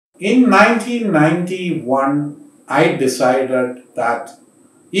In 1991, I decided that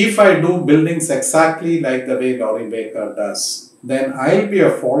if I do buildings exactly like the way Laurie Baker does, then I'll be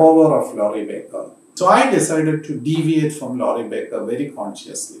a follower of Laurie Baker. So I decided to deviate from Laurie Baker very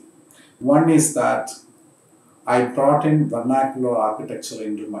consciously. One is that I brought in vernacular architecture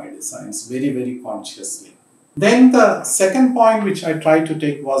into my designs very, very consciously. Then the second point which I tried to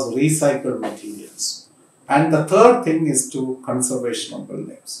take was recycled materials. And the third thing is to conservation of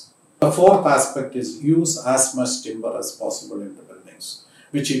buildings. The fourth aspect is use as much timber as possible in the buildings,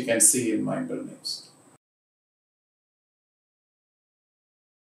 which you can see in my buildings.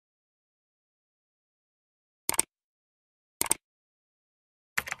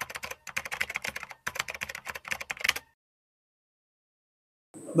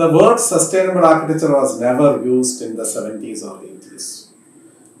 The word sustainable architecture was never used in the 70s or 80s.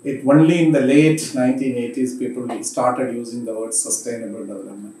 It only in the late 1980s people started using the word sustainable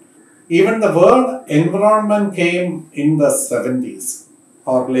development. Even the word environment came in the 70s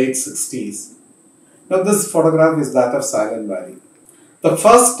or late 60s. Now this photograph is that of Silent Valley. The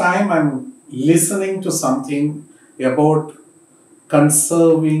first time I'm listening to something about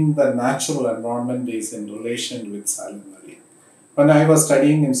conserving the natural environment is in relation with Silent Valley. When I was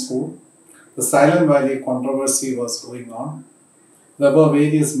studying in school, the Silent Valley controversy was going on. There were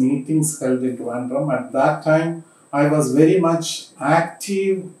various meetings held in Trivandrum. At that time, I was very much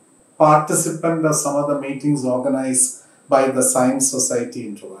active participant of some of the meetings organized by the Science Society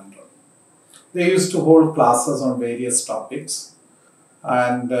in Trivandrum. They used to hold classes on various topics.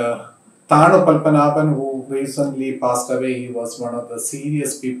 And Thanu Palpanaban, who recently passed away, he was one of the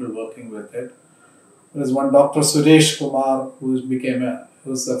serious people working with it. There is one Dr. Suresh Kumar,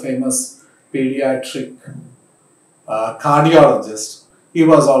 who's a famous pediatric cardiologist. He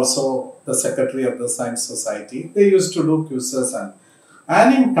was also the secretary of the Science Society. They used to do quizzes and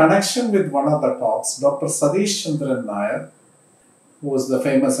in connection with one of the talks, Dr. Satish Chandran Nair, who was the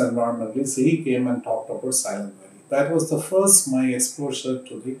famous environmentalist, he came and talked about Silent Valley. That was the first my exposure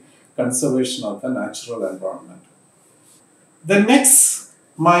to the conservation of the natural environment. The next,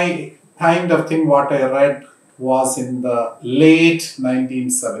 my kind of thing what I read was in the late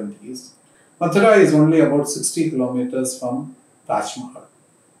 1970s. Mathura is only about 60 kilometers from Taj Mahal.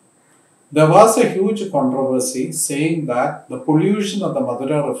 There was a huge controversy saying that the pollution of the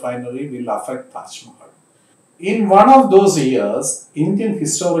Mathura refinery will affect Taj Mahal. In one of those years, Indian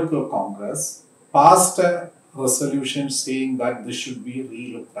Historical Congress passed a resolution saying that this should be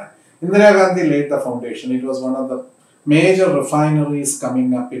re-looked at. Indira Gandhi laid the foundation. It was one of the major refineries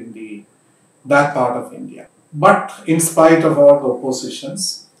coming up in that part of India. But in spite of all the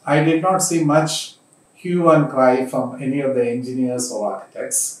oppositions, I did not see much hue and cry from any of the engineers or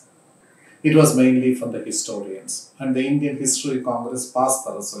architects. It was mainly from the historians. And the Indian History Congress passed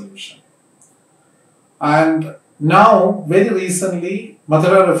the resolution. And now, very recently,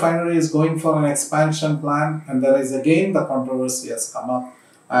 Mathura refinery is going for an expansion plan, and there is again the controversy has come up,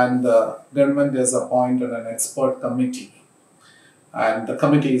 and the government has appointed an expert committee, and the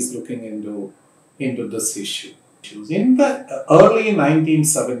committee is looking into this issue. In the early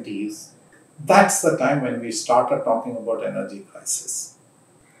 1970s, that's the time when we started talking about energy crisis.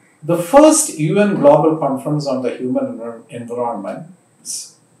 The first UN Global Conference on the Human Environment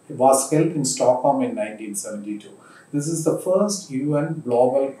was held in Stockholm in 1972. This is the first UN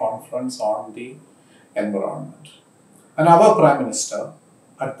Global Conference on the environment. And our Prime Minister,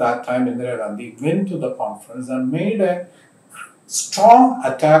 at that time, Indira Gandhi, went to the conference and made a strong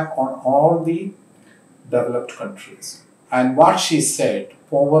attack on all the developed countries. And what she said,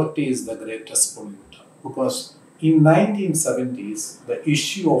 poverty is the greatest polluter. Because in 1970s, the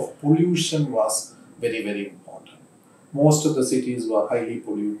issue of pollution was very, very important. Most of the cities were highly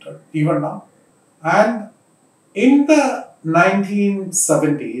polluted, even now. And in the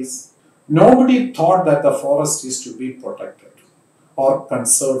 1970s, nobody thought that the forest is to be protected or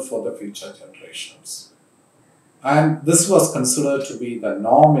conserved for the future generations. And this was considered to be the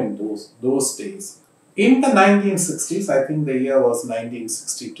norm in those days. In the 1960s, I think the year was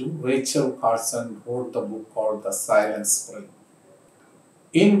 1962, Rachel Carson wrote the book called The Silent Spring,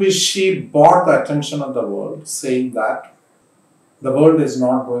 in which she brought the attention of the world, saying that the world is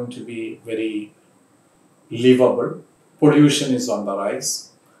not going to be very livable, pollution is on the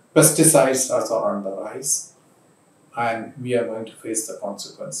rise, pesticides are on the rise, and we are going to face the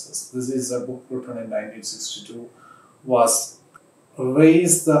consequences. This is a book written in 1962, was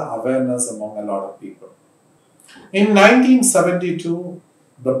raised the awareness among a lot of people. In 1972,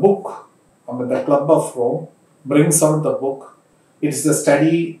 the book, the Club of Rome, brings out the book. It's a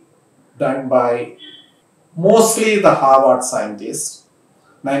study done by mostly the Harvard scientists,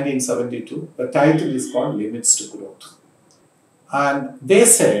 1972. The title is called Limits to Growth. And they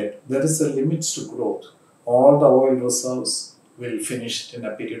said there is a limit to growth. All the oil reserves will finish in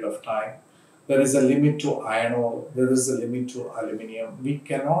a period of time. There is a limit to iron ore. There is a limit to aluminium. We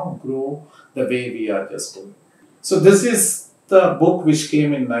cannot grow the way we are just going. So this is the book which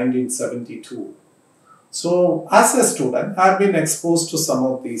came in 1972. So as a student, I have been exposed to some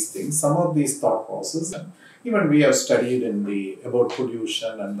of these things, some of these thought processes. Even we have studied about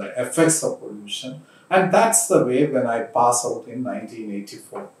pollution and the effects of pollution. And that's the way when I passed out in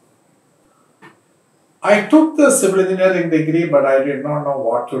 1984. I took the civil engineering degree, but I did not know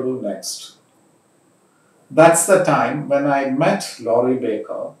what to do next. That's the time when I met Laurie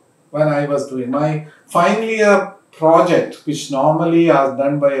Baker, when I was doing my final year project, which normally is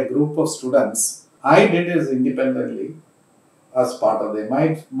done by a group of students. I did it independently as part of it.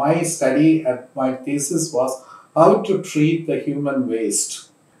 My study at my thesis was how to treat the human waste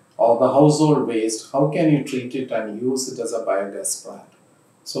or the household waste. How can you treat it and use it as a biogas plant?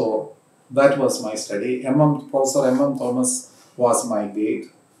 So that was my study. Professor M.M. Thomas was my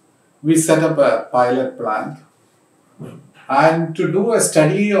guide. We set up a pilot plant. And to do a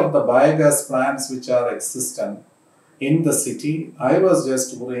study of the biogas plants which are existent in the city, I was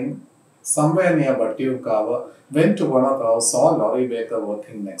just touring somewhere near Battiukava, went to one of the house, saw Laurie Baker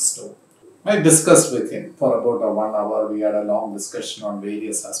working next door. I discussed with him for about 1 hour. We had a long discussion on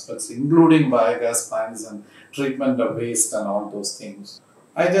various aspects, including biogas plants and treatment of waste and all those things.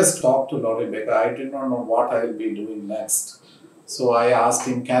 I just talked to Laurie Baker. I did not know what I will be doing next. So I asked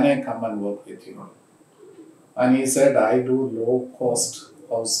him, can I come and work with you? And he said, I do low-cost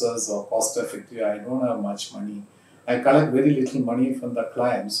houses or cost-effective. I don't have much money. I collect very little money from the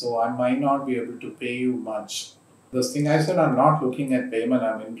client, so I might not be able to pay you much. This thing, I said, I'm not looking at payment.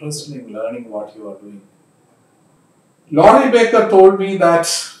 I'm interested in learning what you are doing. Laurie Baker told me that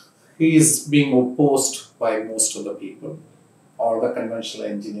he is being opposed by most of the people. All the conventional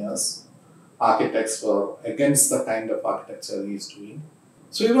engineers, architects were against the kind of architecture he is doing.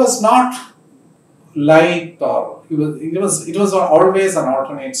 So he was not liked, or it was always an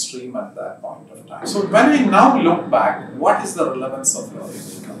alternate stream at that point of time. So when we now look back, what is the relevance of Laurie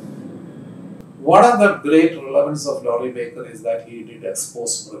Baker? One of the great relevance of Laurie Baker is that he did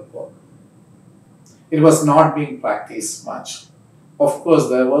exposed brickwork. It was not being practiced much. Of course,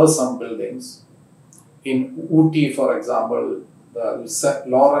 there were some buildings. In Ooty, for example, the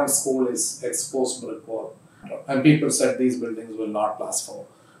Lawrence School is exposed brickwork. And people said these buildings will not last for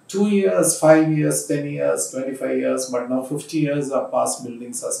 2 years, 5 years, 10 years, 25 years, but now 50 years are past,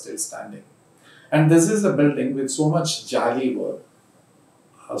 buildings are still standing. And this is a building with so much jali work,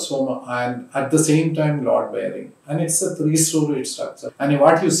 and at the same time load bearing. And it's a 3-story structure. And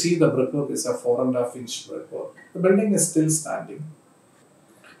what you see, the brickwork is a 4.5-inch brickwork. The building is still standing.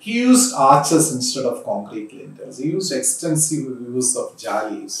 He used arches instead of concrete lintels. He used extensive use of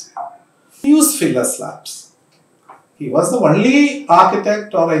jalis. He used filler slabs. He was the only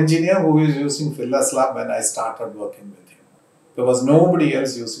architect or engineer who is using filler slab when I started working with him. There was nobody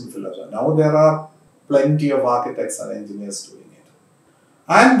else using filler slab. Now there are plenty of architects and engineers doing it.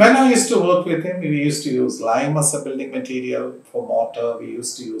 And when I used to work with him, we used to use lime as a building material for mortar. We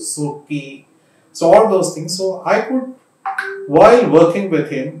used to use surki. So all those things. So I could, while working with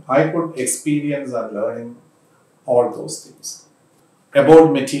him, I could experience and learn all those things.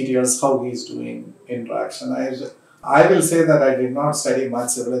 About materials, how he is doing interaction. I will say that I did not study much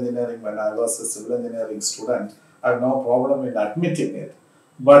civil engineering when I was a civil engineering student. I have no problem in admitting it.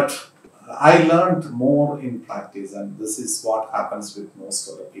 But I learned more in practice, and this is what happens with most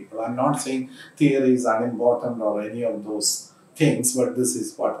of the people. I'm not saying theory is unimportant or any of those things, but this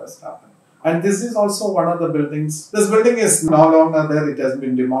is what has happened. And this is also one of the buildings. This building is no longer there. It has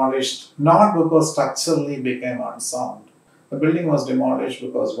been demolished, not because structurally it became unsound. The building was demolished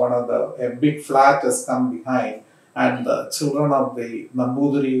because a big flat has come behind, and the children of the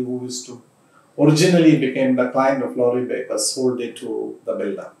Nambudiri, who used to originally became the client of Laurie Baker, sold it to the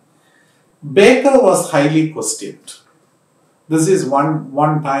builder. Baker was highly questioned. This is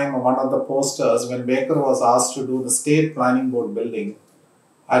one time, one of the posters, when Baker was asked to do the State Planning Board building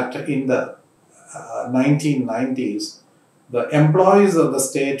in the 1990s. The employees of the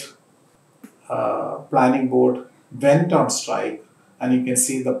State Planning Board went on strike, and you can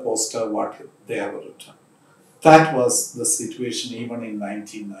see the poster, what they have written. That was the situation even in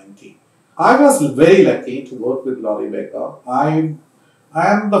 1990. I was very lucky to work with Laurie Baker. I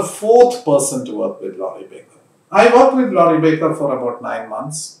am the 4th person to work with Laurie Baker. I worked with Laurie Baker for about 9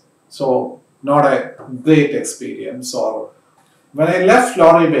 months, so not a great experience. Or when I left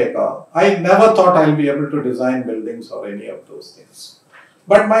Laurie Baker, I never thought I'll be able to design buildings or any of those things.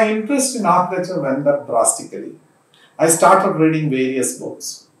 But my interest in architecture went up drastically. I started reading various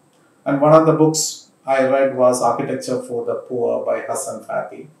books, and one of the books I read was Architecture for the Poor by Hassan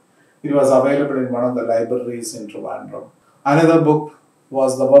Fatty. It was available in one of the libraries in Trivandrum. Another book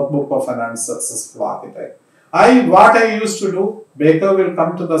was the Workbook of an Unsuccessful Architect. What I used to do, Baker will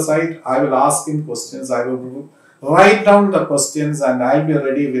come to the site, I will ask him questions, I will write down the questions, and I'll be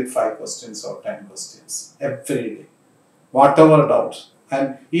ready with 5 questions or 10 questions every day, whatever doubt.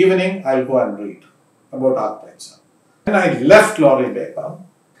 And evening, I'll go and read about architecture. And I left Laurie Baker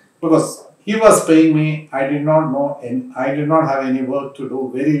because he was paying me. I did not know, and I did not have any work to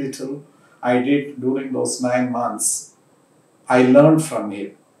do, very little I did during those 9 months. I learned from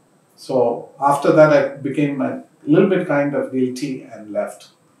him. So after that, I became a little bit kind of guilty and left.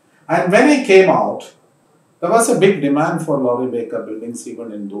 And when I came out, there was a big demand for Laurie Baker buildings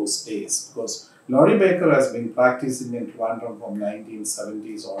even in those days, because Laurie Baker has been practicing in Trivandrum from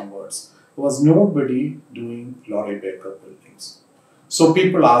 1970s onwards. There was nobody doing Laurie Baker buildings. So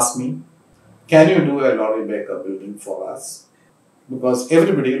people asked me, can you do a Laurie Baker building for us? Because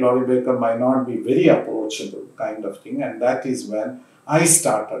everybody, Laurie Baker might not be very approachable kind of thing, and that is when I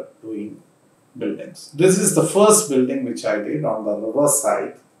started doing buildings. This is the first building which I did on the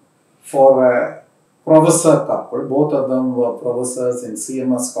riverside for a professor couple. Both of them were professors in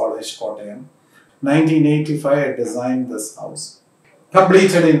CMS College, Kottayam. 1985, I designed this house.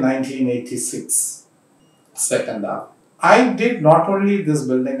 Completed in 1986, second half. I did not only this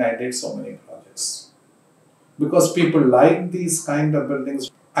building, I did so many projects. Because people like these kind of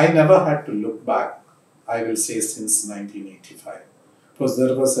buildings, I never had to look back, I will say, since 1985. Because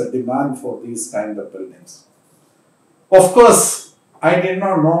there was a demand for these kind of buildings. Of course, I did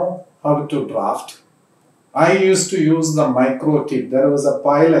not know how to draft. I used to use the micro tip. There was a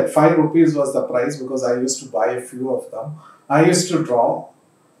pile at 5 rupees was the price, because I used to buy a few of them. I used to draw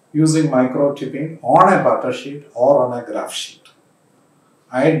using micro tipping on a butter sheet or on a graph sheet.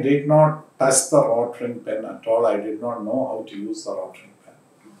 I did not touch the rotring pen at all. I did not know how to use the rotring pen.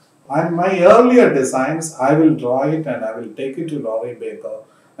 And my earlier designs, I will draw it and I will take it to Laurie Baker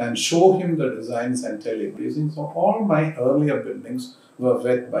and show him the designs and tell him. So all my earlier buildings were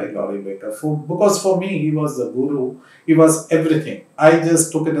read by Laurie Baker. Because for me, he was the guru. He was everything. I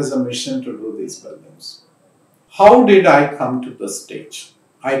just took it as a mission to do these buildings. How did I come to this stage?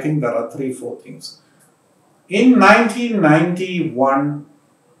 I think there are 3-4 things. In 1991,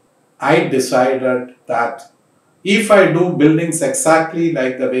 I decided that if I do buildings exactly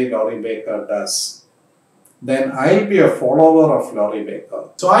like the way Laurie Baker does, then I'll be a follower of Laurie Baker.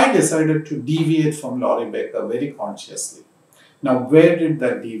 So I decided to deviate from Laurie Baker very consciously. Now, where did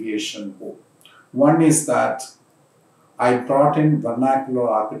that deviation go? One is that I brought in vernacular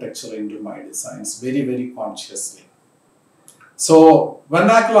architecture into my designs very, very consciously. So,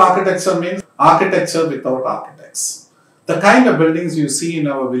 vernacular architecture means architecture without architects. The kind of buildings you see in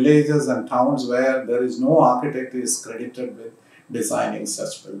our villages and towns where there is no architect is credited with designing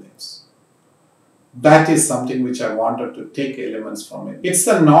such buildings. That is something which I wanted to take elements from it. It's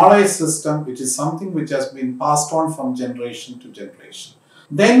the knowledge system, which is something which has been passed on from generation to generation.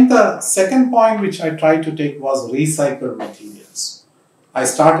 Then the second point which I tried to take was recycled materials. I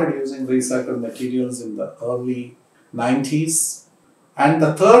started using recycled materials in the early 90s. And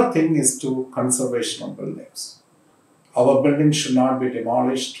the third thing is to conservation of buildings. Our buildings should not be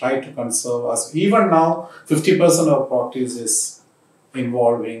demolished, try to conserve us. Even now, 50% of properties is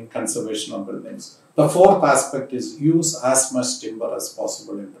involving conservation of buildings. The fourth aspect is use as much timber as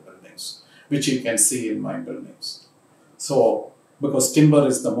possible in the buildings, which you can see in my buildings. So, because timber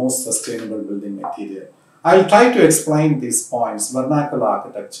is the most sustainable building material. I'll try to explain these points. Vernacular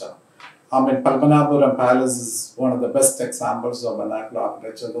architecture. Padmanabhapuram Palace is one of the best examples of vernacular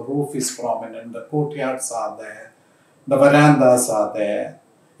architecture. The roof is prominent, the courtyards are there, the verandas are there.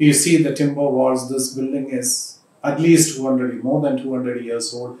 You see the timber walls. This building is at least more than 200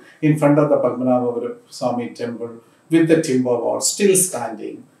 years old, in front of the Padmanabhapuram Swami temple, with the timber walls still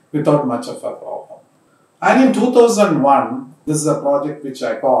standing without much of a problem. And in 2001, this is a project which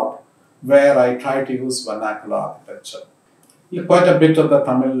I got where I tried to use vernacular architecture. Quite a bit of the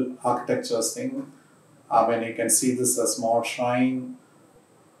Tamil architecture thing. You can see this as a small shrine.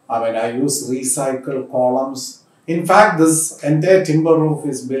 I use recycled columns. In fact, this entire timber roof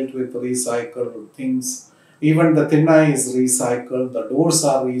is built with recycled things. Even the thinai is recycled, the doors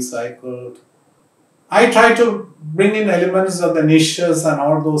are recycled. I try to bring in elements of the niches and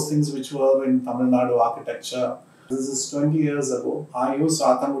all those things which were in Tamil Nadu architecture. This is 20 years ago. I used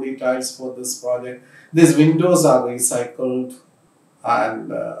Athangudi tiles for this project. These windows are recycled,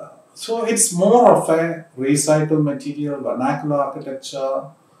 and So it's more of a recycled material, vernacular architecture,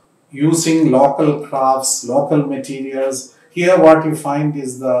 using local crafts, local materials. Here what you find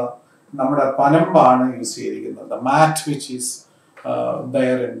is the the mat which is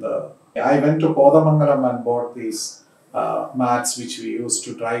there in the. I went to Kodamangalam and bought these mats which we use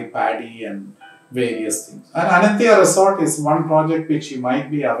to dry paddy and various things. And Ananthya Resort is one project which you might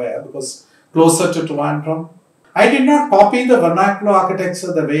be aware because closer to Trivandrum. I did not copy the vernacular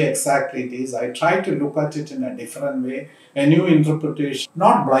architecture the way exactly it is. I tried to look at it in a different way, a new interpretation,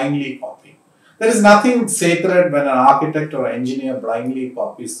 not blindly copy. There is nothing sacred when an architect or engineer blindly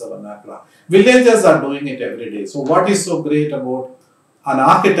copies the vernacular. Villagers are doing it every day. So what is so great about an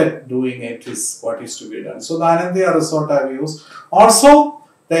architect doing it is what is to be done. So the Anandya Resort I have used. Also,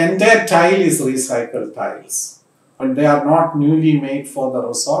 the entire tile is recycled tiles. And they are not newly made for the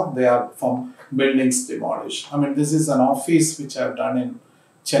resort, they are from buildings demolished. I mean, this is an office which I have done in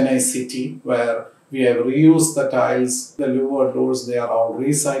Chennai city where we have reused the tiles, the louver doors, they are all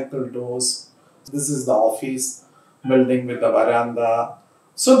recycled doors. This is the office building with the veranda.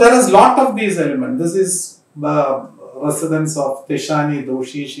 So there is a lot of these elements. This is the residence of Teshani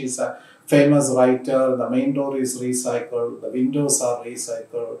Doshi. She is a famous writer. The main door is recycled. The windows are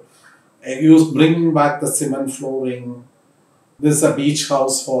recycled. Bringing back the cement flooring. This is a beach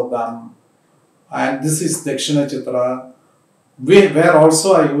house for them. And this is Dakshina Chitra, where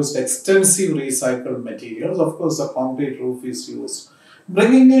also I used extensive recycled materials. Of course, the concrete roof is used.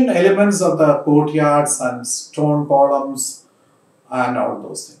 Bringing in elements of the courtyards and stone columns and all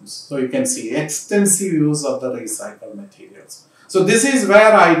those things. So you can see extensive use of the recycled materials. So this is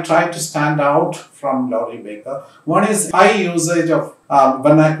where I try to stand out from Laurie Baker. One is high usage of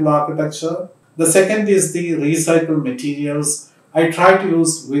vernacular architecture. The second is the recycled materials. I try to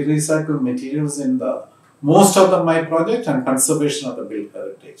use recycled materials in the most of my project and conservation of the built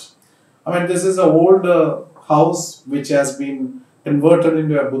heritage. I mean, this is an old house which has been converted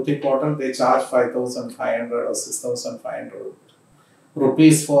into a boutique hotel. They charge 5,500 or 6,500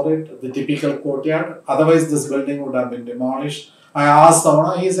 rupees for it, the typical courtyard. Otherwise, this building would have been demolished. I asked the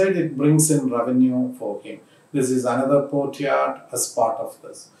owner, he said it brings in revenue for him. This is another courtyard as part of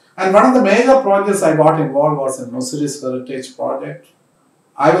this. And one of the major projects I got involved was in Mussooris Heritage Project.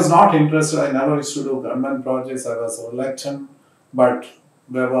 I was not interested, I never used to do government projects, I was reluctant, but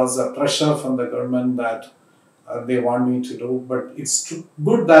there was a pressure from the government that they want me to do. But it's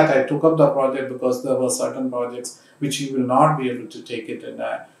good that I took up the project because there were certain projects which you will not be able to take it in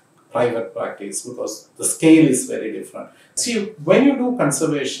a private practice because the scale is very different. See, when you do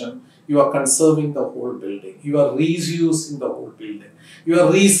conservation, you are conserving the whole building. You are reusing the whole building. You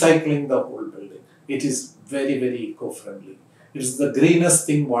are recycling the whole building. It is very, very eco-friendly. It is the greenest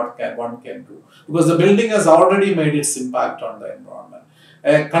thing one can do because the building has already made its impact on the environment.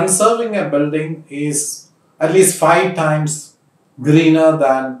 Conserving a building is at least 5 times greener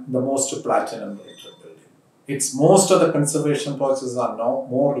than the most platinum rated building. It's most of the conservation processes are now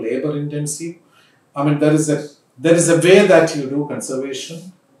more labor intensive. I mean, there is a way that you do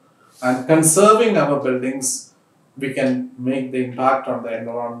conservation, and conserving our buildings, we can make the impact on the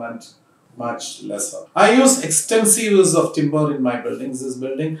environment much lesser. I use extensive use of timber in my buildings. This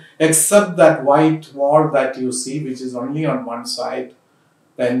building, except that white wall that you see, which is only on one side,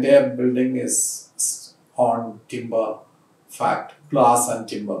 the entire building is on timber, glass and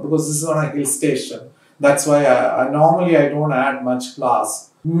timber, because this is on a hill station. That's why I normally I don't add much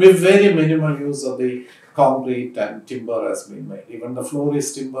glass. Very minimal use of the concrete and timber has been made. Even the floor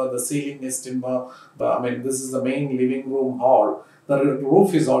is timber, the ceiling is timber. This is the main living room hall. The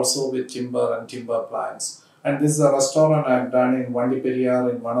roof is also with timber and timber planks. And this is a restaurant I've done in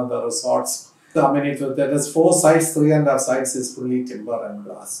Vandiperiyar in one of the resorts. There is 4 sides, 3.5 sides is fully timber and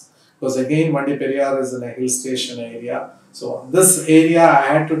glass. Because again, Vandiperiyar is in a hill station area. So this area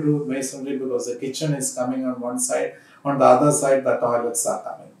I had to do masonry because the kitchen is coming on one side. On the other side, the toilets are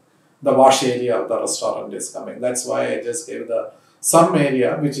coming. The wash area of the restaurant is coming. That's why I just gave some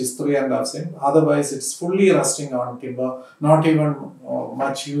area which is 3.5 cents. Otherwise, it's fully resting on timber. Not even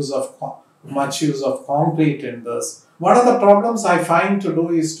much use of concrete in this. One of the problems I find to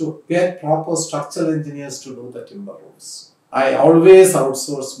do is to get proper structural engineers to do the timber roofs. I always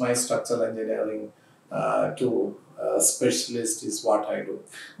outsource my structural engineering to specialist is what I do.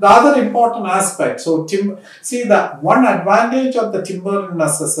 The other important aspect, the one advantage of the timber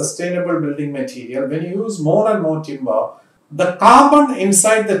as a sustainable building material, when you use more and more timber, the carbon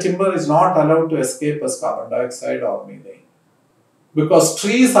inside the timber is not allowed to escape as carbon dioxide or methane. Because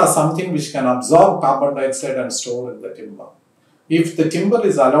trees are something which can absorb carbon dioxide and store in the timber. If the timber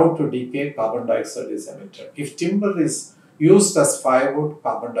is allowed to decay, carbon dioxide is emitted. If timber is used as firewood,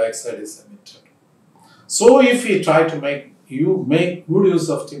 carbon dioxide is emitted. So if we try to make good use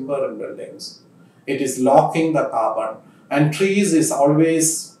of timber in buildings, it is locking the carbon, and trees is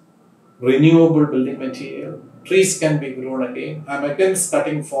always renewable building material. Trees can be grown again. I'm against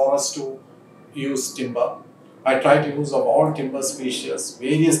cutting forests to use timber. I try to use of all timber species.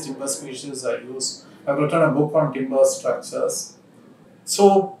 Various timber species I use. I've written a book on timber structures.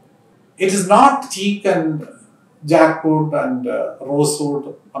 So it is not teak and jackwood and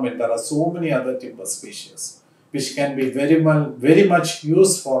rosewood. I mean, there are so many other timber species which can be very much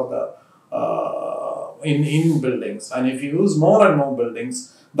used for the in buildings. And if you use more and more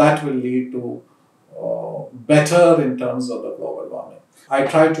buildings, that will lead to better in terms of the global warming. I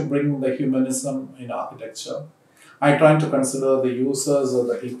try to bring the humanism in architecture. I try to consider the users or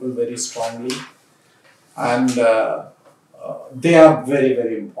the people very strongly, and they are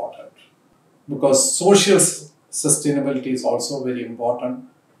very important, because social sustainability is also very important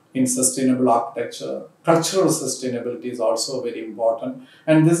in sustainable architecture. Cultural sustainability is also very important,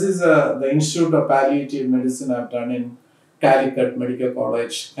 and this is the Institute of Palliative Medicine I've done in Calicut Medical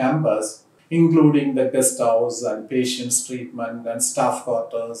College campus, including the guest house and patients treatment and staff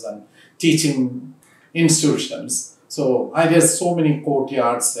quarters and teaching institutions. So I did so many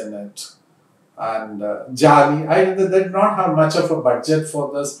courtyards in it. And Jali, I did not have much of a budget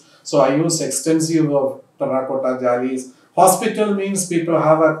for this, so I use extensive of terracotta jalis. Hospital means people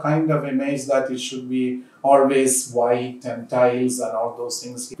have a kind of image that it should be always white and tiles and all those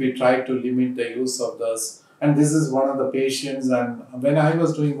things. We try to limit the use of this. And this is one of the patients, and when I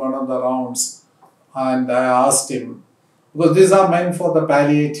was doing one of the rounds, and I asked him, because these are meant for the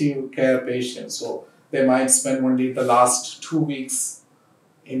palliative care patients, so they might spend only the last 2 weeks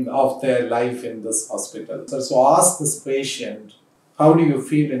of their life in this hospital. So ask this patient, how do you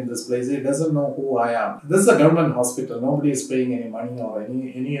feel in this place? He doesn't know who I am. This is a government hospital. Nobody is paying any money or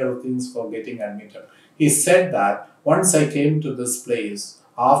any other things for getting admitted. He said that once I came to this place,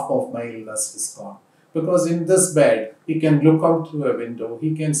 half of my illness is gone. Because in this bed, he can look out through a window,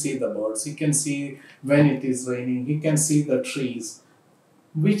 he can see the birds, he can see when it is raining, he can see the trees,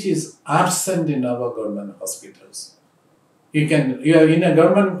 which is absent in our government hospitals. You are in a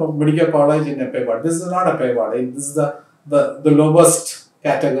government medical college in a pay ward. This is not a pay ward. This is the lowest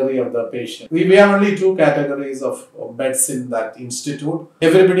category of the patient. We have only 2 categories of beds in that institute.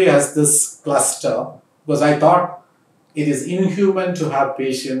 Everybody has this cluster, because I thought it is inhuman to have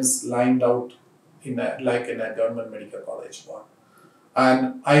patients lined out like in a government medical college ward.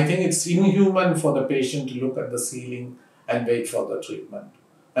 And I think it's inhuman for the patient to look at the ceiling and wait for the treatment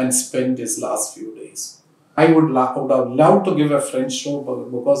and spend his last few days. I would have loved to give a French show, but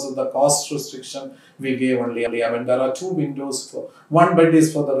because of the cost restriction, we gave only. I mean, there are 2 windows. One bed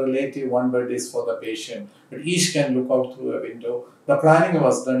is for the relative, one bed is for the patient. But each can look out through a window. The planning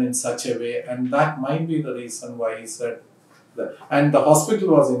was done in such a way, and that might be the reason why he said that. And the hospital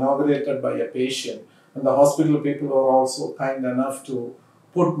was inaugurated by a patient, and the hospital people were also kind enough to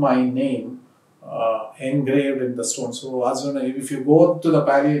put my name engraved in the stone. So as you know, if you go to the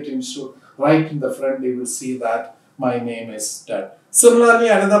Palliative Institute, right in the front, you will see that my name is there. Similarly,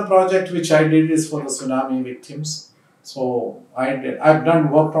 another project which I did is for the tsunami victims. So I've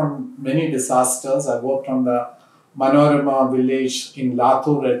worked on many disasters. I worked on the Manorama village in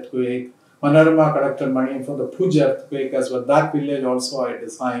Latur earthquake. Manorama collected money for the Puj earthquake as well. That village also I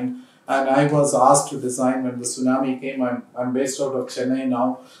designed. And I was asked to design when the tsunami came. I'm based out of Chennai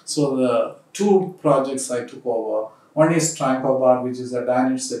now. So the 2 projects I took over. One is Trankobar, which is a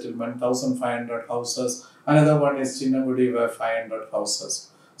Danish settlement, 1,500 houses. Another one is Chinnagudi, where 500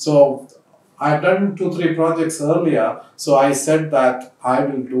 houses. So I've done 2-3 projects earlier. So I said that I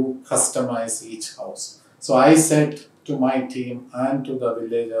will do customize each house. So I said to my team and to the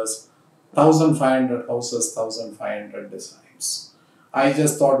villagers, 1,500 houses, 1,500 designs. I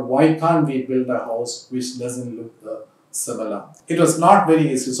just thought, why can't we build a house which doesn't look similar? It was not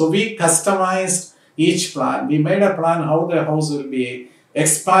very easy. So we customized each plan. We made a plan how the house will be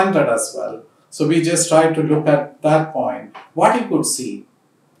expanded as well. So we just tried to look at that point. What you could see,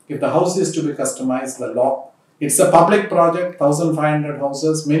 if the house is to be customized, the law, it's a public project, 1,500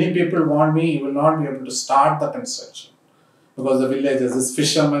 houses. Many people want me, you will not be able to start the construction. Because the villages is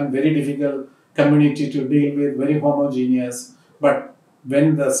fishermen, very difficult community to deal with, very homogeneous. But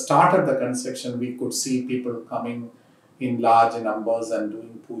when the start of the construction, we could see people coming in large numbers and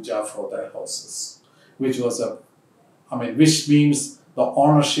doing puja for their houses, which means the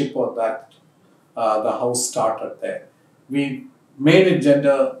ownership of that, the house started there. We made it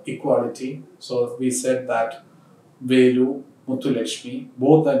gender equality. So we said that Velu, Muthulakshmi,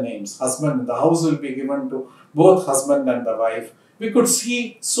 both the names, husband, the house will be given to both husband and the wife. We could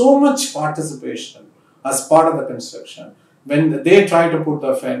see so much participation as part of the construction. When they try to put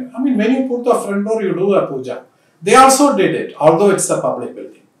the front, I mean, when you put the front door, you do a puja. They also did it, although it's a public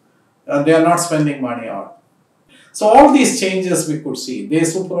building. They are not spending money on. So all these changes we could see. They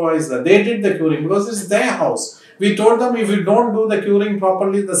supervised that. They did the curing because it's their house. We told them if you don't do the curing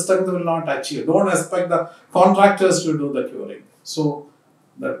properly, the strength will not achieve. Don't expect the contractors to do the curing. So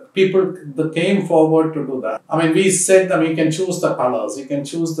the people came forward to do that. I mean, we said that you can choose the colors, you can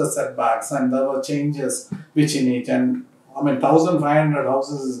choose the setbacks, and there were changes which in it. And I mean, 1,500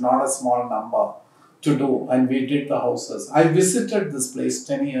 houses is not a small number to do, and we did the houses. I visited this place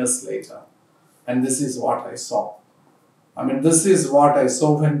 10 years later, and this is what I saw. I mean, this is what I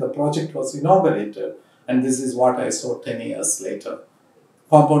saw when the project was inaugurated, and this is what I saw 10 years later.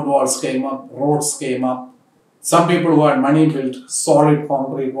 Compound walls came up, roads came up. Some people who had money built solid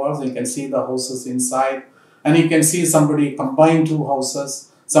concrete walls. You can see the houses inside, and you can see somebody combined two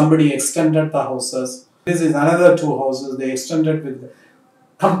houses. Somebody extended the houses. This is another two houses. They extended with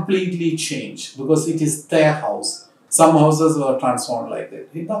completely changed because it is their house. Some houses were transformed like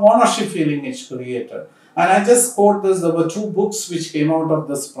that. The ownership feeling is created. And I just quote this. There were two books which came out of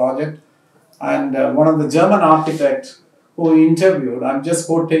this project, and one of the German architect who interviewed, I'm just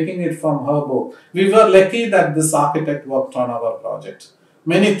taking it from her book. We were lucky that this architect worked on our project.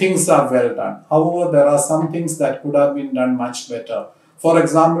 Many things are well done. However, there are some things that could have been done much better. For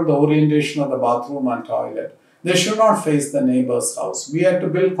example, the orientation of the bathroom and toilet. They should not face the neighbor's house. We had to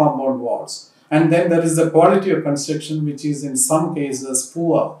build compound walls. And then there is the quality of construction, which is in some cases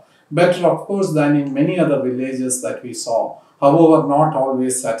poor. Better, of course, than in many other villages that we saw. However, not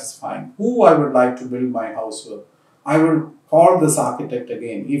always satisfying. Who I would like to build my house with? I will call this architect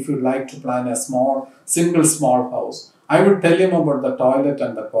again. If you'd like to plan a single small house, I would tell him about the toilet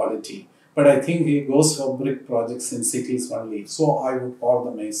and the quality. But I think he goes for brick projects in cities only. So I would call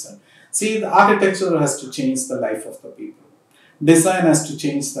the mason. See, the architecture has to change the life of the people. Design has to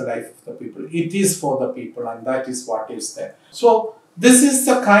change the life of the people. It is for the people, and that is what is there. So this is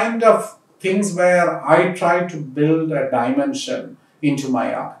the kind of things where I try to build a dimension into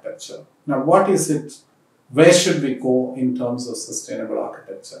my architecture. Now, what is it? Where should we go in terms of sustainable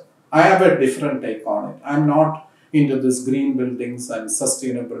architecture? I have a different take on it. I'm not into this green buildings and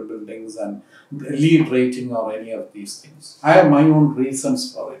sustainable buildings and LEED rating or any of these things. I have my own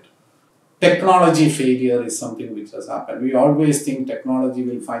reasons for it. Technology failure is something which has happened. We always think technology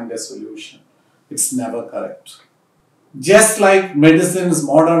will find a solution. It's never correct. Just like medicines,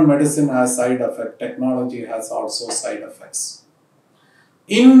 modern medicine has side effects, technology has also side effects.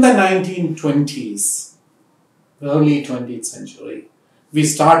 In the 1920s, early 20th century, we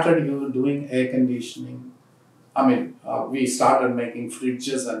started doing air conditioning. We started making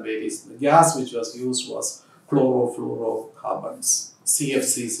fridges and various. The gas which was used was chlorofluorocarbons,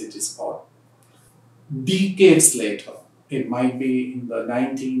 CFCs it is called. Decades later, it might be in the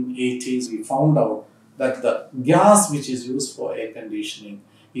 1980s, we found out that the gas which is used for air conditioning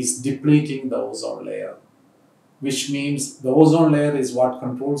is depleting the ozone layer, which means the ozone layer is what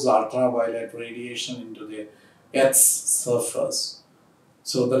controls ultraviolet radiation into the Earth's surface.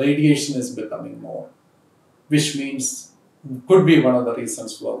 So the radiation is becoming more, which means could be one of the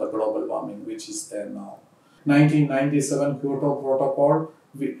reasons for the global warming which is there now. 1997 Kyoto Protocol,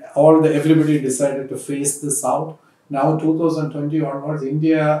 everybody decided to phase this out. Now 2020 onwards,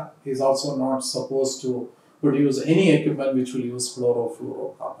 India is also not supposed to produce any equipment which will use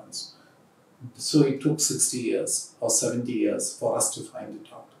chlorofluorocarbons. So it took 60 years or 70 years for us to find it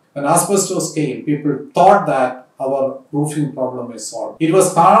out. When asbestos came, people thought that our roofing problem is solved. It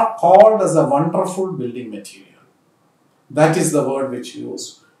was called as a wonderful building material. That is the word which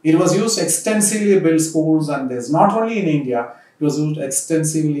used. It was used extensively to build schools, and there's not only in India, it was used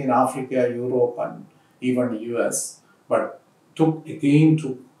extensively in Africa, Europe, and even US. But took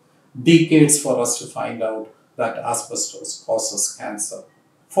decades for us to find out that asbestos causes cancer.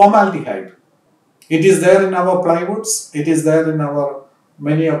 Formaldehyde. It is there in our plywoods. It is there in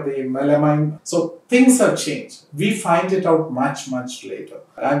many of the melamine. So things have changed. We find it out much, much later.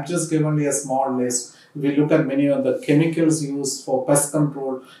 I've just given only a small list. We look at many of the chemicals used for pest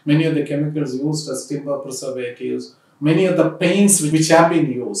control, many of the chemicals used as timber preservatives, many of the paints which have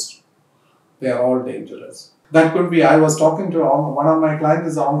been used. They are all dangerous. That could be, I was talking to one of my clients,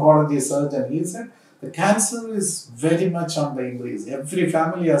 is an oncology surgeon. He said, the cancer is very much on the increase. Every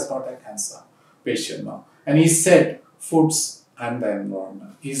family has got a cancer patient now. And he said, foods and the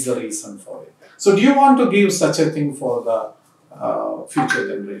environment is the reason for it. So do you want to give such a thing for the future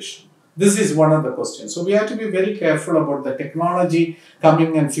generation? This is one of the questions. So we have to be very careful about the technology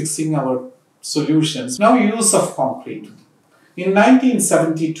coming and fixing our solutions. Now, use of concrete. In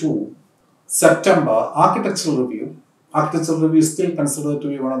 1972, September, Architectural Review is still considered to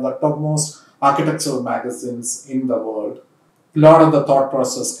be one of the topmost architectural magazines in the world. A lot of the thought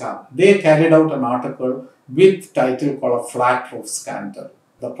process came. They carried out an article with title called a flat roof scandal.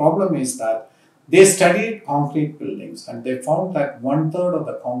 The problem is that they studied concrete buildings and they found that 1/3 of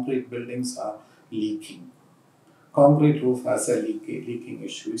the concrete buildings are leaking. Concrete roof has a leaking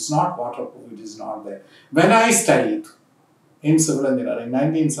issue. It's not waterproof, it is not there. When I studied in civil engineering in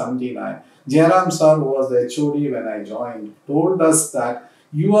 1979, Jairam sir, who was the HOD when I joined, told us that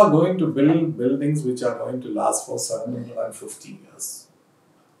you are going to build buildings which are going to last for 750 years.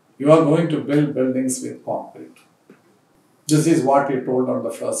 You are going to build buildings with concrete. This is what he told on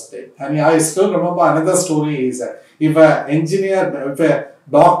the first day. And I still remember another story is that if a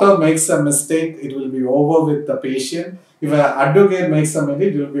doctor makes a mistake, it will be over with the patient. If an advocate makes a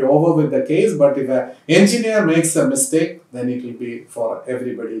mistake, it will be over with the case. But if an engineer makes a mistake, then it will be for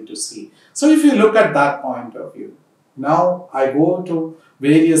everybody to see. So if you look at that point of view, now I go to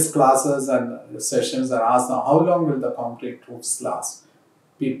various classes and sessions and ask them, how long will the concrete roofs last?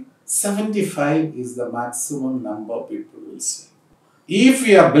 75 is the maximum number people will say. If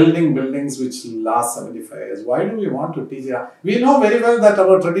we are building buildings which last 75 years, why do we want to teach it? We know very well that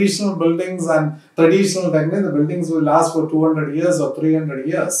our traditional buildings and traditional techniques, the buildings will last for 200 years or 300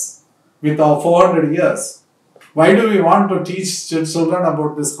 years, with our 400 years. Why do we want to teach children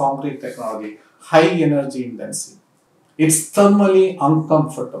about this concrete technology? High energy intensity. It's thermally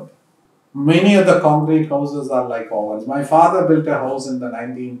uncomfortable. Many of the concrete houses are like ovens. My father built a house in the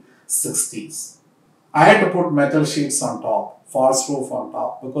 1960s. I had to put metal sheets on top, false roof on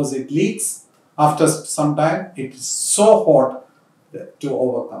top, because it leaks after some time. It is so hot to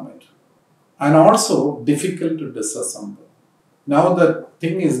overcome it. And also difficult to disassemble. Now the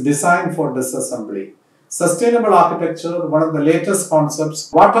thing is designed for disassembly. Sustainable architecture, one of the latest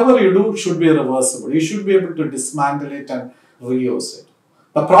concepts, whatever you do should be reversible. You should be able to dismantle it and reuse it.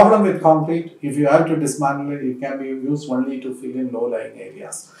 The problem with concrete, if you have to dismantle it, it can be used only to fill in low-lying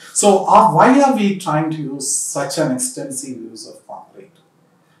areas. So why are we trying to use such an extensive use of concrete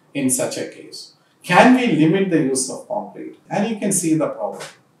in such a case? Can we limit the use of concrete? And you can see the problem.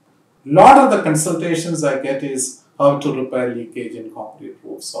 A lot of the consultations I get is how to repair leakage in concrete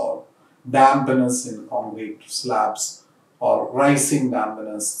roofs or dampness in concrete slabs or rising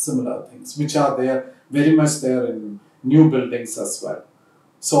dampness, similar things, which are there, very much there in new buildings as well.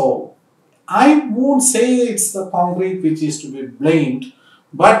 So, I won't say it's the concrete which is to be blamed,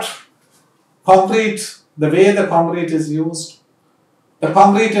 but concrete, the way the concrete is used, the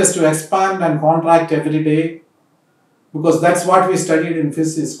concrete has to expand and contract every day, because that's what we studied in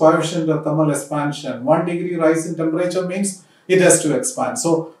physics, coefficient of thermal expansion. 1 degree rise in temperature means it has to expand.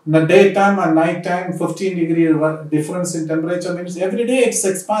 So, in the daytime and nighttime, 15 degree difference in temperature means every day it's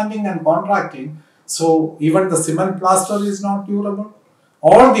expanding and contracting. So, even the cement plaster is not durable.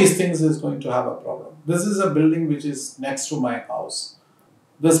 All these things is going to have a problem. This is a building which is next to my house.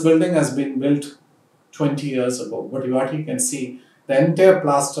 This building has been built 20 years ago. But what you can see, the entire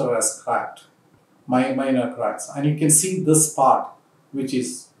plaster has cracked, minor cracks. And you can see this part which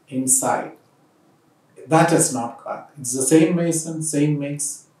is inside. That is not cracked. It's the same mason, same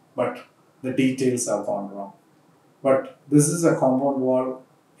mix, but the details have gone wrong. But this is a compound wall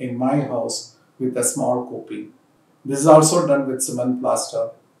in my house with a small coping. This is also done with cement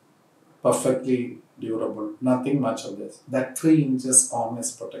plaster, perfectly durable, nothing much of this. That 3 inches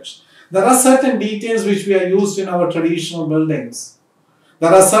cornice protection. There are certain details which we are used in our traditional buildings.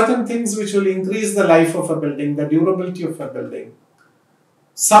 There are certain things which will increase the life of a building, the durability of a building.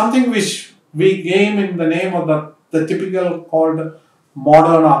 Something which we gain in the name of the typical called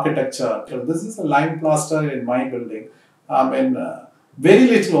modern architecture. This is a lime plaster in my building. Very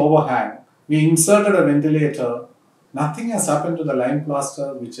little overhang. We inserted a ventilator. Nothing has happened to the lime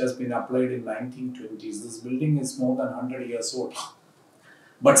plaster which has been applied in 1920s. This building is more than 100 years old.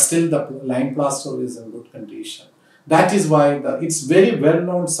 But still the lime plaster is in good condition. That is why it's very well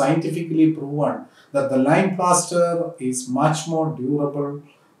known, scientifically proven that the lime plaster is much more durable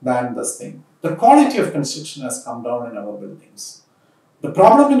than this thing. The quality of construction has come down in our buildings. The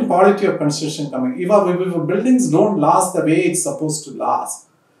problem in quality of construction coming, if our buildings don't last the way it's supposed to last,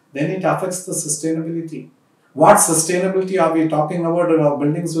 then it affects the sustainability. What sustainability are we talking about? If our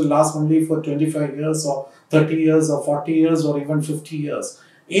buildings will last only for 25 years or 30 years or 40 years or even 50 years.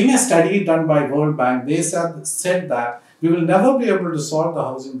 In a study done by World Bank, they said that we will never be able to solve the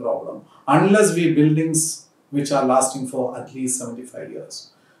housing problem unless we buildings which are lasting for at least 75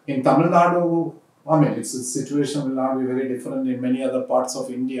 years. In Tamil Nadu, I mean, its situation will not be very different in many other parts of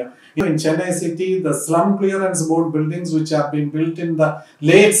India. In Chennai city, the slum clearance board buildings which have been built in the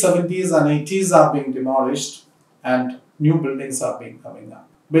late 70s and 80s are being demolished and new buildings are being coming up.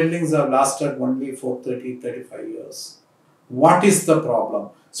 Buildings have lasted only for 30, 35 years. What is the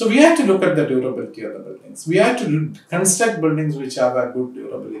problem? So we have to look at the durability of the buildings. We have to construct buildings which have a good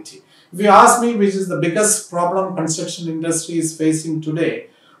durability. If you ask me which is the biggest problem construction industry is facing today,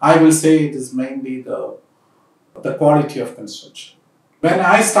 I will say it is mainly the quality of construction. When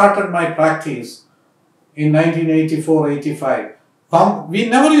I started my practice in 1984-85, we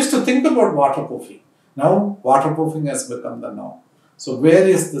never used to think about waterproofing. Now waterproofing has become the norm. So where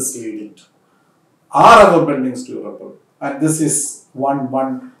is this leading to? Are our buildings durable? And this is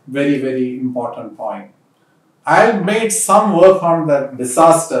one very, very important point. I made some work on the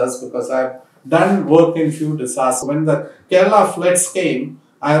disasters because I've done work in few disasters. When the Kerala floods came,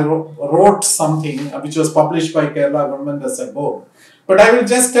 I wrote something which was published by Kerala government as a book. But I will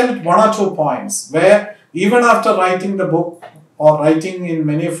just tell one or two points where even after writing the book or writing in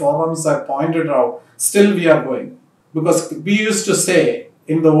many forums I pointed out, still we are going. Because we used to say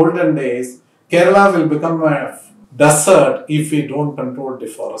in the olden days, Kerala will become a desert if we don't control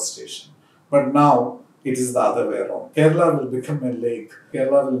deforestation. But now it is the other way around. Kerala will become a lake.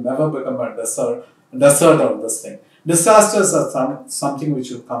 Kerala will never become a desert of this thing. Disasters are something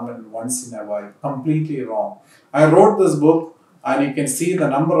which will come in once in a while. Completely wrong. I wrote this book and you can see the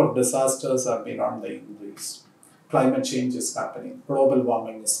number of disasters have been on the increase. Climate change is happening. Global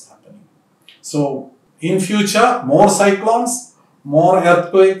warming is happening. So in future, more cyclones, more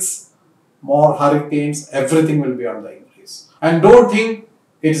earthquakes, more hurricanes, everything will be on the increase. And don't think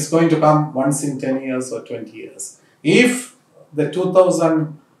it is going to come once in 10 years or 20 years. If the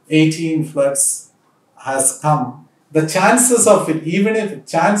 2018 floods has come, the chances of it, even if it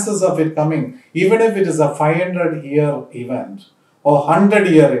is a 500-year event or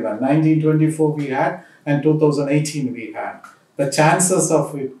 100-year event, 1924 we had and 2018 we had, the chances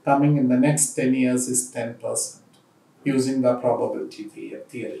of it coming in the next 10 years is 10% using the probability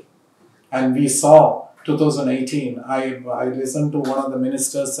theory. And we saw 2018, I listened to one of the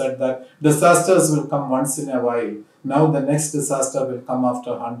ministers said that disasters will come once in a while. Now the next disaster will come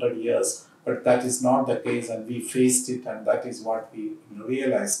after 100 years. But that is not the case and we faced it and that is what we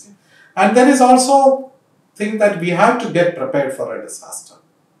realized. And there is also thing that we have to get prepared for a disaster.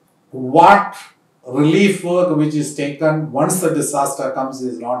 What relief work which is taken once the disaster comes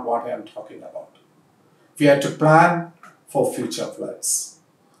is not what I am talking about. We have to plan for future floods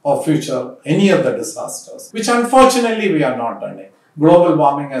or future any of the disasters, which unfortunately we are not done it. Global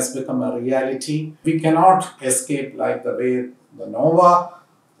warming has become a reality. We cannot escape like the way the Nova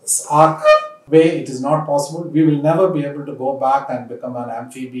arc way, it is not possible. We will never be able to go back and become an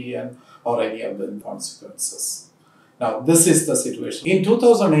amphibian or any of the consequences. Now, this is the situation. In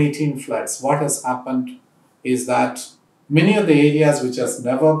 2018 floods, what has happened is that many of the areas which has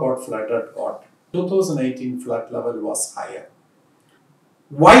never got flooded got. 2018 flood level was higher.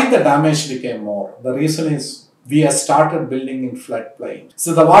 Why the damage became more? The reason is we have started building in floodplain.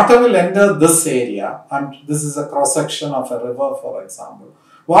 So the water will enter this area, and this is a cross section of a river, for example.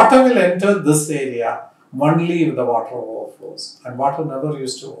 Water will enter this area only if the water overflows, and water never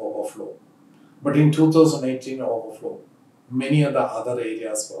used to overflow. But in 2018 overflow, many of the other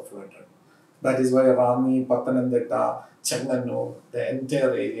areas were flooded. That is why Rani, Pathanamthitta, Chengannur, the entire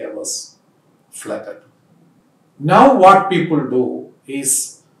area was flooded. Now what people do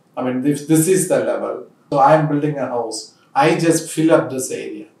is, if this is the level, so I am building a house, I just fill up this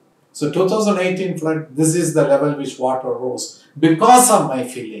area. So 2018 flood, this is the level which water rose. Because of my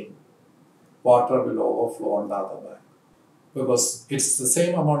filling, water will overflow on the other bank. Because it's the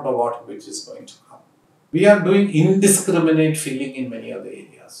same amount of water which is going to come. We are doing indiscriminate filling in many other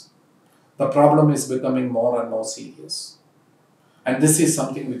areas. The problem is becoming more and more serious. And this is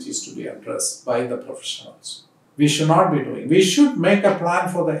something which is to be addressed by the professionals. We should not be doing. We should make a plan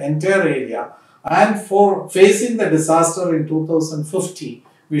for the entire area. And for facing the disaster in 2050,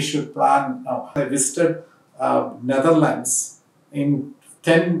 we should plan now. I visited Netherlands in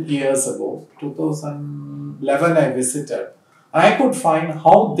 10 years ago, 2011 I visited. I could find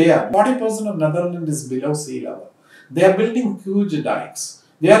how they are. 40% of Netherlands is below sea level. They are building huge dikes.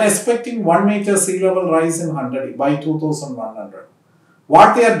 They are expecting 1 meter sea level rise in 100 by 2100.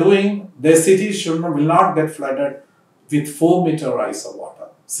 What they are doing, their cities will not get flooded with 4 meter rise of water,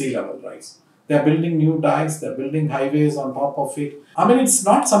 sea level rise. They are building new dikes, they are building highways on top of it. It's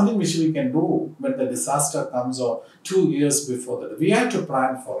not something which we can do when the disaster comes or 2 years before that. We have to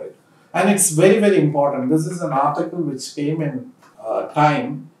plan for it. And it's very, very important. This is an article which came in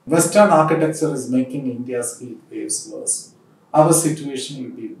Time Western architecture is making India's heat waves worse. Our situation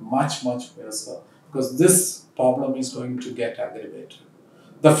will be much, much worse because this problem is going to get aggravated.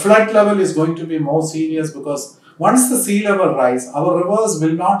 The flood level is going to be more serious because once the sea level rise, our rivers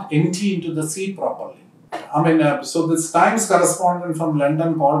will not empty into the sea properly. So this Times correspondent from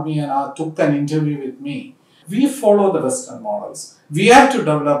London called me and took an interview with me. We follow the Western models. We have to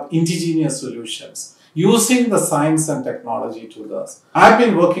develop indigenous solutions using the science and technology to this. I've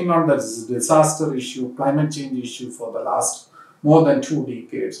been working on the disaster issue, climate change issue for the last more than 2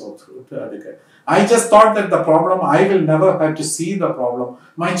 decades or 3 decades. I just thought that the problem, I will never have to see the problem.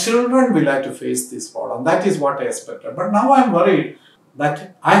 My children will have to face this problem. That is what I expected. But now I'm worried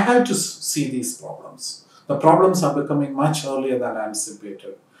that I have to see these problems. The problems are becoming much earlier than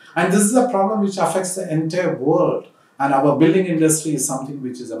anticipated. And this is a problem which affects the entire world. And our building industry is something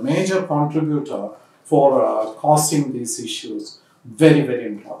which is a major contributor for causing these issues. Very, very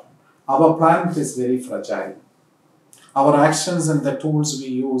important. Our planet is very fragile. Our actions and the tools we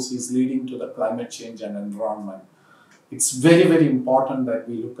use is leading to the climate change and environment. It's very, very important that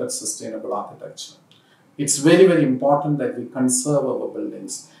we look at sustainable architecture. It's very, very important that we conserve our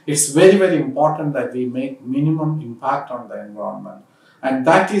buildings. It's very, very important that we make minimum impact on the environment. And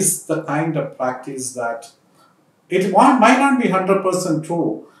that is the kind of practice that it might not be 100%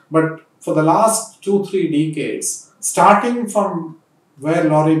 true, but for the last 2-3 decades, starting from where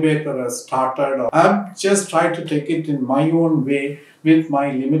Laurie Baker has started, I've just tried to take it in my own way with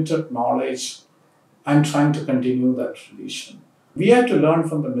my limited knowledge. I'm trying to continue that tradition. We have to learn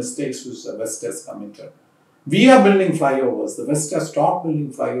from the mistakes which the West has committed. We are building flyovers. The West has stopped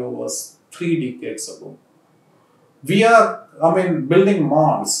building flyovers 3 decades ago. We are, building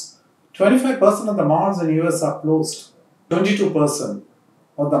malls. 25% of the malls in the US are closed. 22%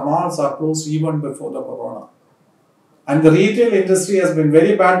 of the malls are closed even before the corona. And the retail industry has been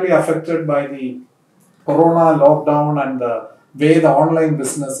very badly affected by the corona lockdown and the way the online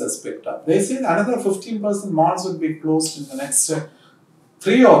business has picked up. They say another 15% malls will be closed in the next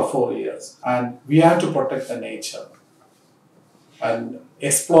 3 or 4 years. And we have to protect the nature and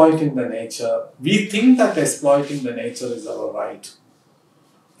exploiting the nature. We think that exploiting the nature is our right.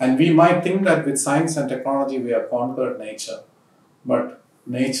 And we might think that with science and technology we have conquered nature. But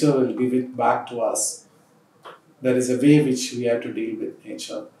nature will give it back to us. There is a way which we have to deal with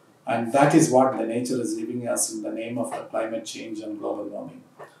nature. And that is what the nature is giving us in the name of the climate change and global warming.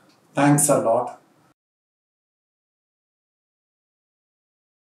 Thanks a lot.